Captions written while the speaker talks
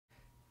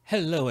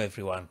Hello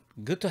everyone,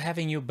 good to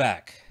having you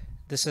back.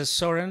 This is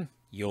Soren,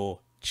 your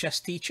chess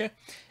teacher,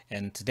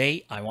 and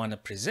today I want to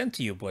present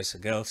to you boys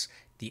and girls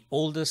the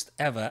oldest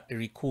ever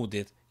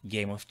recorded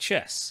game of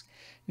chess.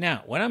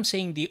 Now, when I'm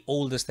saying the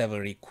oldest ever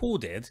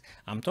recorded,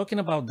 I'm talking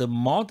about the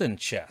modern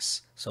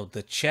chess, so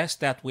the chess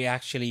that we're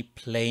actually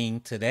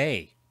playing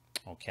today.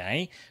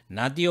 Okay,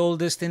 not the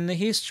oldest in the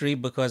history,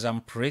 because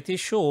I'm pretty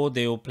sure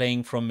they were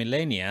playing from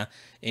millennia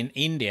in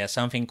India,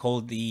 something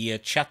called the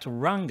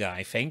Chaturanga,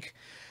 I think.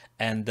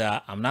 And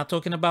I'm not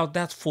talking about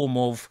that form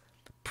of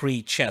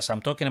pre-chess.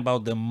 I'm talking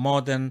about the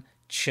modern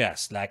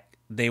chess, like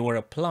they were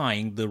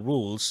applying the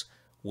rules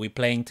we're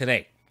playing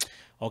today.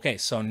 Okay,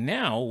 so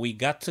now we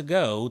got to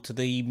go to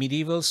the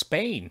medieval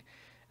Spain,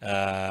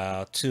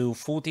 to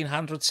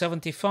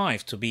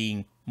 1475 to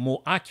being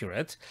more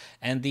accurate.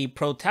 And the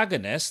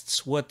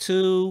protagonists were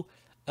two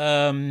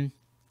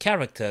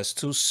characters,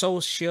 two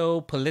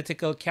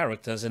socio-political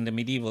characters in the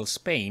medieval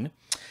Spain.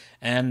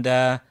 And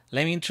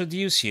let me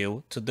introduce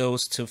you to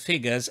those two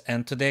figures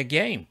and to their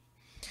game.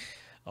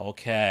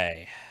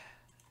 Okay,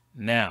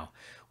 now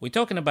we're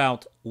talking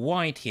about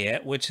White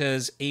here, which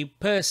is a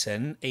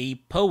person, a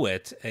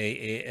poet,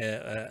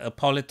 a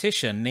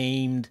politician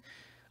named,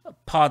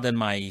 pardon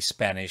my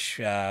Spanish,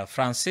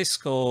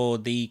 Francisco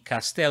de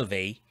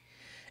Castelvey,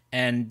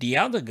 and the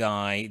other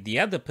guy, the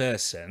other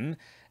person,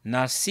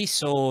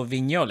 Narciso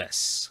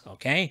Viñoles,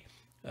 okay?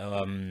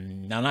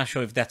 I'm not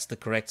sure if that's the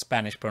correct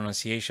Spanish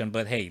pronunciation,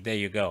 but hey, there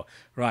you go.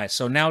 Right,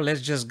 so now let's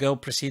just go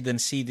proceed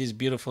and see this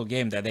beautiful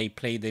game that they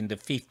played in the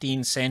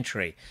 15th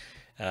century.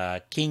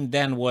 King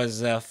then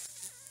was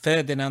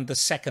Ferdinand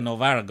II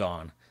of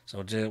Aragon.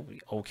 So,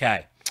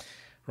 okay.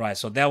 Right,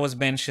 so that was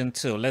mentioned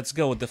too. Let's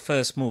go with the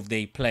first move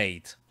they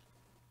played.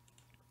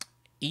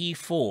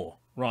 E4,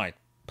 right,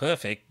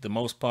 perfect, the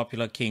most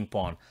popular king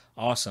pawn.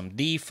 Awesome,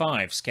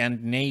 D5,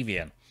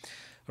 Scandinavian.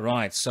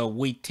 Right, so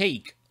we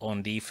take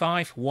on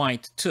d5,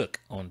 white took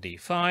on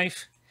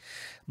d5,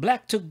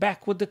 black took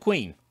back with the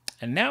queen,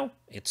 and now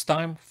it's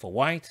time for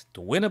white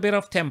to win a bit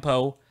of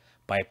tempo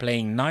by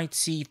playing knight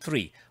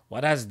c3.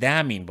 What does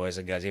that mean, boys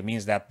and girls? It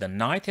means that the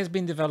knight has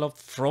been developed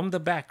from the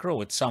back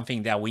row. It's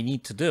something that we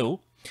need to do,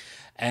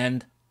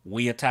 and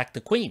we attack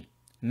the queen.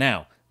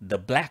 Now, the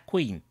black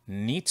queen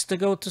needs to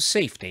go to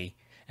safety,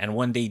 and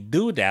when they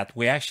do that,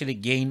 we actually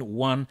gain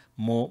one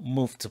more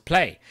move to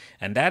play,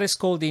 and that is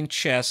called in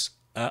chess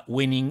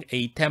winning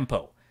a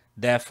tempo.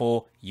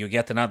 Therefore, you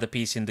get another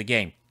piece in the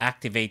game,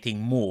 activating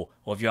more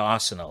of your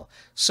arsenal.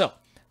 So,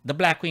 the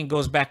black queen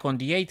goes back on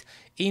d8.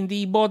 In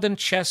the modern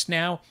chess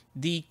now,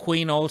 the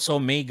queen also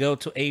may go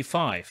to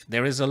a5.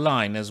 There is a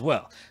line as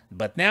well.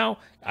 But now,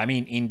 I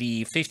mean, in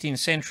the 15th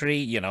century,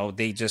 you know,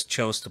 they just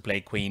chose to play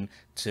queen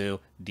to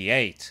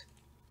d8.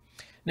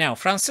 Now,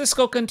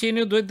 Francisco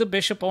continued with the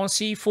bishop on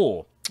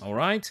c4. All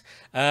right,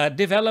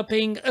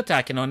 developing,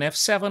 attacking on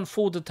f7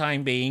 for the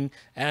time being,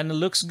 and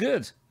looks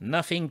good.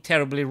 Nothing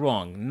terribly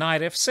wrong.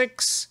 Knight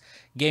f6.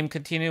 Game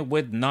continued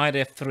with knight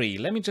f3.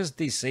 Let me just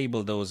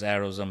disable those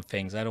arrows and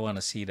things. I don't want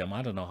to see them.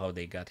 I don't know how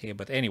they got here,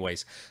 but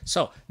anyways.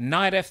 So,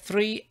 knight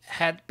f3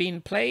 had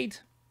been played.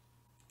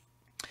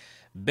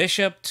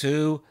 Bishop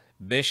to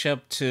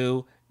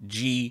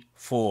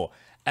g4.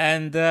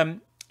 And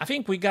I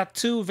think we got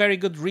two very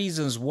good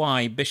reasons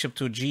why bishop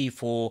to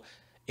g4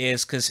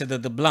 is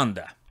considered a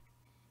blunder.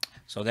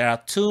 So there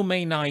are two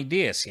main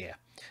ideas here.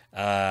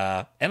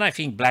 And I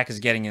think black is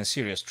getting in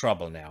serious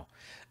trouble now.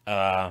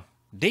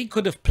 They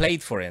could have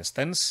played, for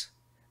instance,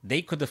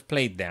 they could have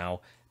played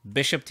now,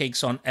 bishop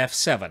takes on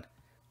f7,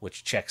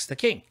 which checks the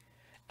king.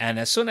 And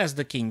as soon as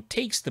the king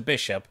takes the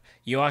bishop,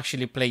 you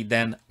actually play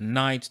then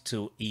knight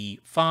to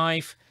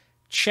e5,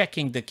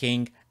 checking the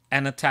king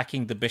and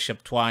attacking the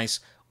bishop twice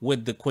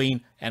with the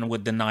queen and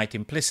with the knight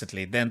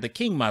implicitly. Then the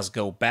king must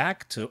go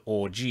back to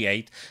or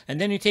g8,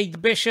 and then you take the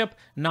bishop,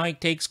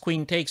 knight takes,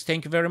 queen takes.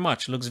 Thank you very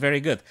much, looks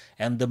very good.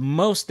 And the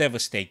most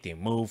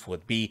devastating move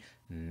would be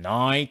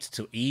knight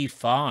to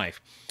e5.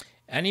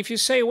 And if you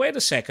say, wait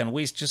a second,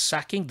 we're just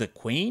sacking the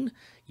queen?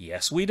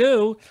 Yes, we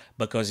do,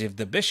 because if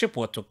the bishop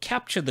were to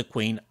capture the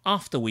queen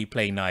after we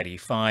play knight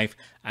e5,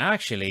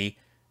 actually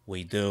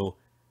we do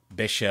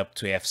bishop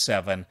to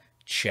f7,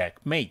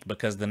 checkmate,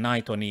 because the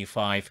knight on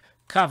e5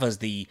 covers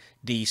the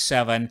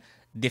d7,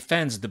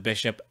 defends the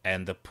bishop,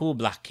 and the poor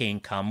black king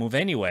can't move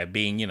anywhere,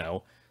 being, you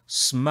know,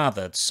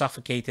 smothered,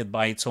 suffocated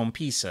by its own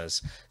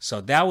pieces.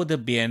 So that would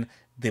have been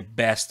the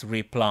best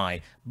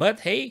reply. But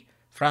hey,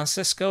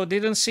 Francisco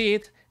didn't see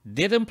it,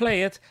 didn't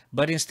play it,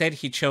 but instead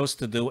he chose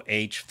to do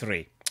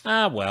h3.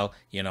 Ah, well,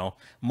 you know,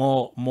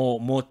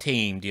 more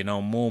tamed, you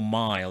know, more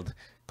mild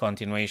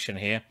continuation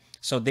here.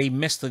 So they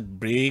missed a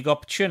big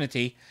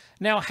opportunity.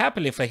 Now,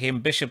 happily for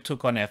him, bishop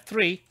took on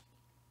f3.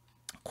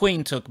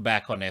 Queen took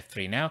back on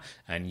f3 now,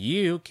 and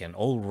you can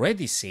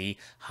already see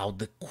how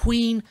the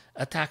queen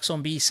attacks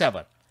on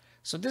b7.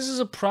 So this is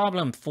a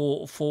problem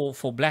for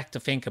black to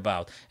think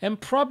about.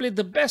 And probably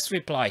the best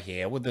reply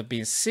here would have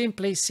been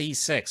simply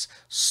c6,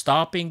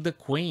 stopping the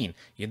queen.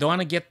 You don't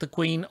want to get the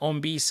queen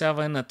on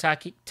b7,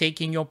 attacking,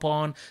 taking your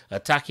pawn,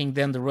 attacking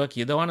then the rook.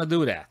 You don't want to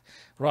do that.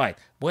 Right.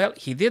 Well,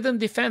 he didn't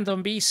defend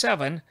on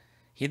b7.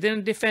 He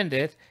didn't defend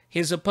it.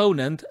 His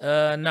opponent,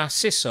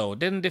 Narciso,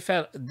 didn't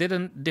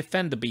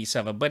defend the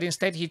b7, but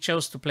instead he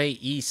chose to play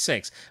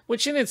e6,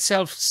 which in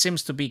itself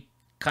seems to be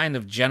kind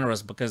of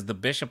generous because the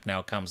bishop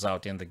now comes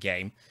out in the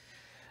game.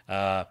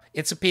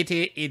 It's a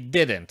pity it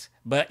didn't,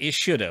 but it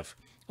should have.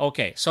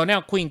 Okay, so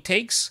now queen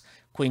takes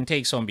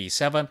on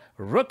b7,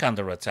 rook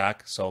under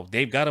attack, so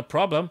they've got a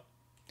problem.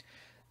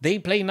 They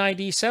play knight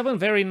e7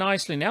 very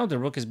nicely. Now the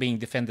rook is being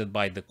defended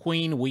by the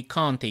queen. We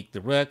can't take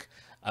the rook.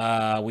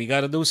 We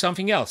got to do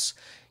something else.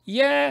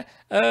 Yeah,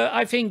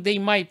 I think they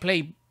might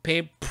play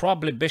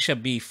probably bishop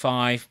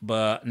b5,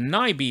 but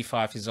knight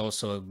b5 is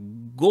also a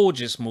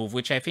gorgeous move,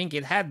 which I think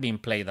it had been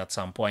played at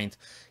some point.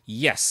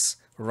 Yes,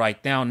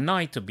 right now,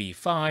 knight to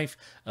b5,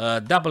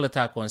 double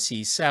attack on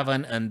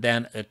c7, and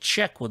then a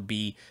check would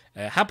be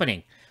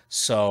happening.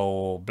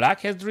 So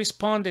black has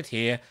responded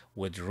here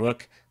with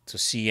rook to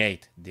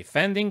c8,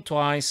 defending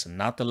twice,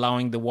 not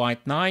allowing the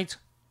white knight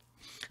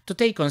to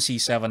take on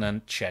c7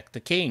 and check the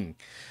king.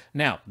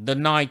 Now, the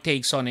knight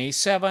takes on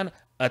a7,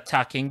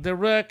 attacking the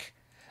rook.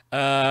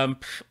 I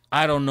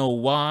don't know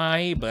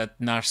why, but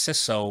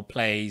Narciso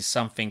plays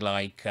something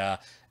like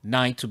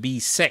knight to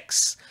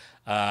b6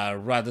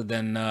 rather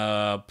than,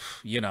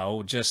 you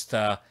know, just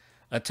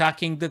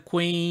attacking the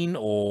queen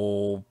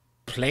or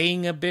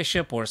playing a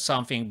bishop or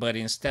something, but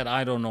instead,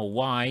 I don't know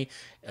why,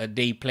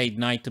 they played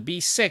knight to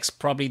b6.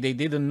 Probably they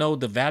didn't know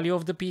the value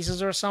of the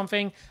pieces or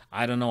something.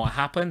 I don't know what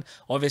happened.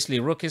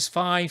 Obviously, rook is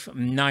 5,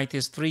 knight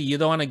is 3. You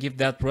don't want to give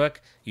that rook.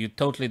 You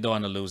totally don't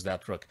want to lose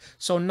that rook.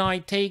 So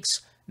knight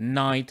takes,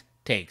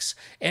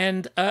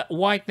 and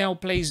white now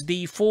plays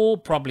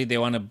d4. Probably they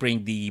want to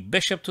bring the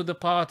bishop to the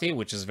party,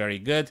 which is very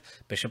good.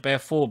 Bishop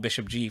f4,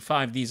 bishop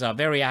g5. These are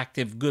very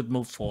active, good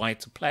move for white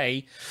to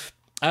play.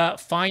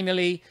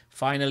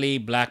 Finally,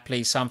 black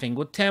plays something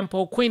with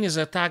tempo. Queen is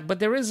attacked, but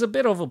there is a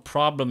bit of a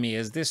problem here.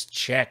 Is this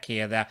check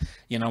here that,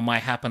 you know,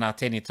 might happen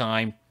at any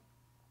time.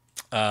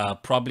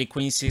 Probably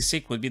queen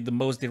c6 would be the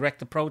most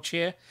direct approach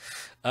here.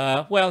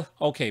 Well,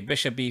 okay,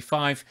 bishop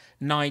b5,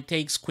 knight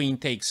takes, queen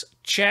takes,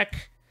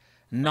 check.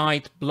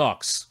 Knight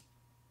blocks.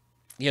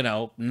 You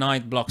know,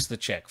 knight blocks the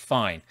check.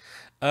 Fine.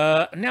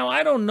 Now,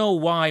 I don't know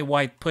why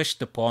white pushed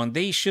the pawn.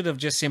 They should have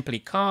just simply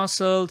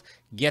castled,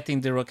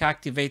 getting the rook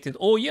activated,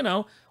 or, you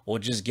know, or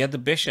just get the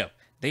bishop.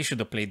 They should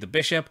have played the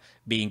bishop,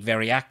 being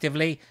very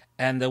actively,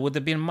 and would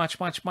have been much,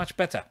 much, much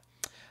better.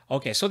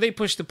 Okay, so they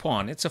pushed the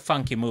pawn. It's a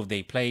funky move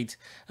they played.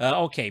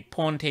 Okay,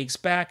 pawn takes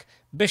back,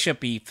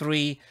 bishop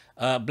e3.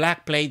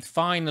 Black played,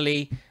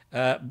 finally,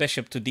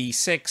 bishop to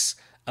d6.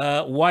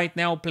 White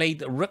now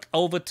played rook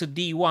over to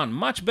d1.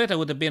 Much better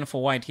would have been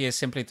for white here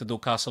simply to do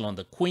castle on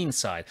the queen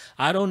side.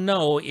 I don't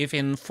know if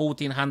in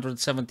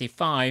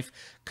 1475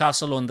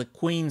 castle on the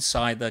queen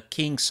side, the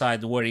king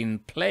side were in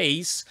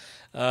place,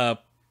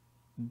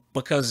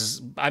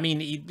 because, I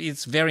mean,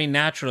 it's very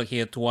natural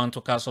here to want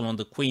to castle on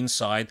the queen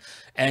side,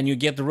 and you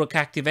get the rook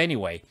active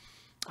anyway.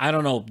 I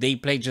don't know, they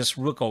played just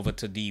rook over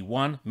to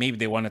d1. Maybe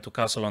they wanted to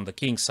castle on the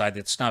king side.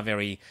 It's not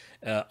very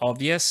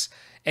obvious.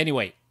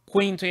 Anyway,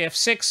 queen to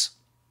f6.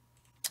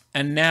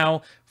 And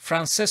now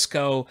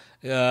Francisco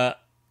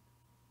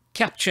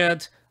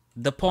captured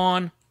the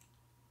pawn.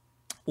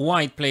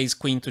 White plays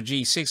queen to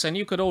g6, and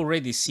you could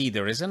already see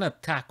there is an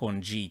attack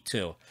on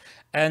g2.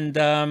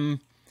 And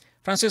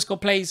Francisco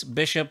plays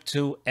bishop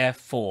to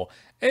f4.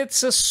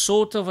 It's a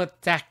sort of a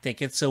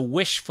tactic. It's a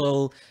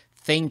wishful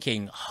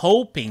thinking,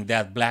 hoping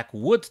that black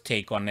would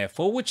take on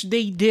f4, which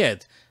they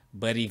did.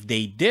 But if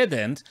they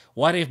didn't,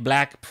 what if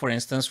black, for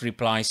instance,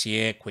 replies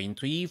here, queen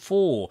to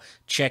e4,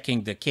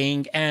 checking the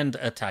king and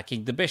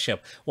attacking the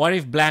bishop? What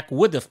if black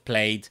would have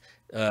played,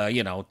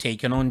 you know,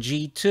 taken on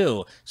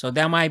g2? So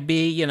there might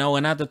be, you know,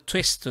 another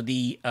twist to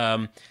the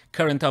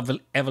current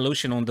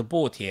evolution on the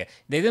board here.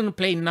 They didn't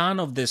play none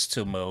of these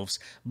two moves,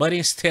 but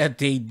instead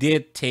they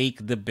did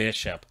take the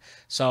bishop.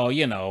 So,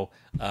 you know,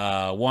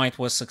 white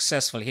was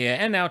successful here,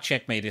 and now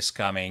checkmate is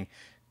coming.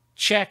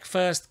 Check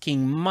first,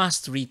 king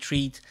must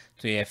retreat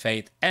to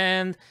f8,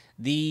 and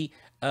the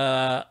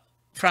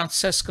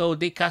Francesco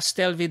de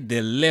Castelvi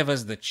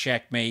delivers the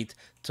checkmate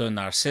to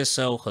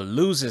Narciso, who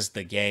loses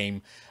the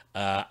game.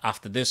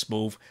 After this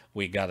move,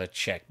 we got a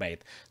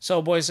checkmate.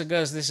 So, boys and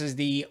girls, this is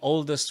the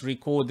oldest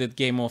recorded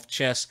game of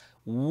chess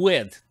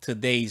with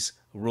today's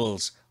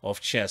rules of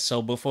chess.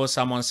 So before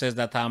someone says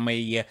that I'm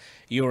a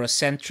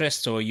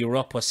Eurocentrist or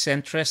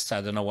Europocentrist,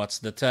 I don't know what's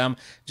the term,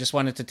 just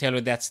wanted to tell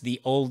you that's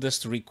the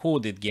oldest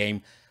recorded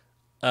game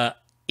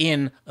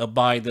in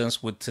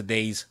abidance with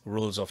today's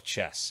rules of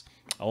chess.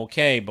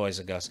 Okay, boys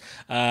and girls.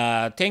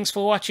 Thanks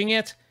for watching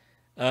it.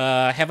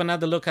 Have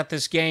another look at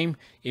this game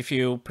if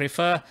you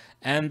prefer.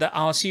 And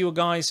I'll see you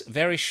guys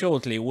very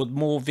shortly with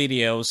more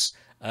videos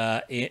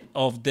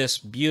of this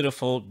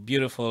beautiful,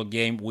 beautiful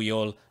game we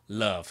all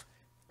love.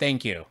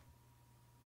 Thank you.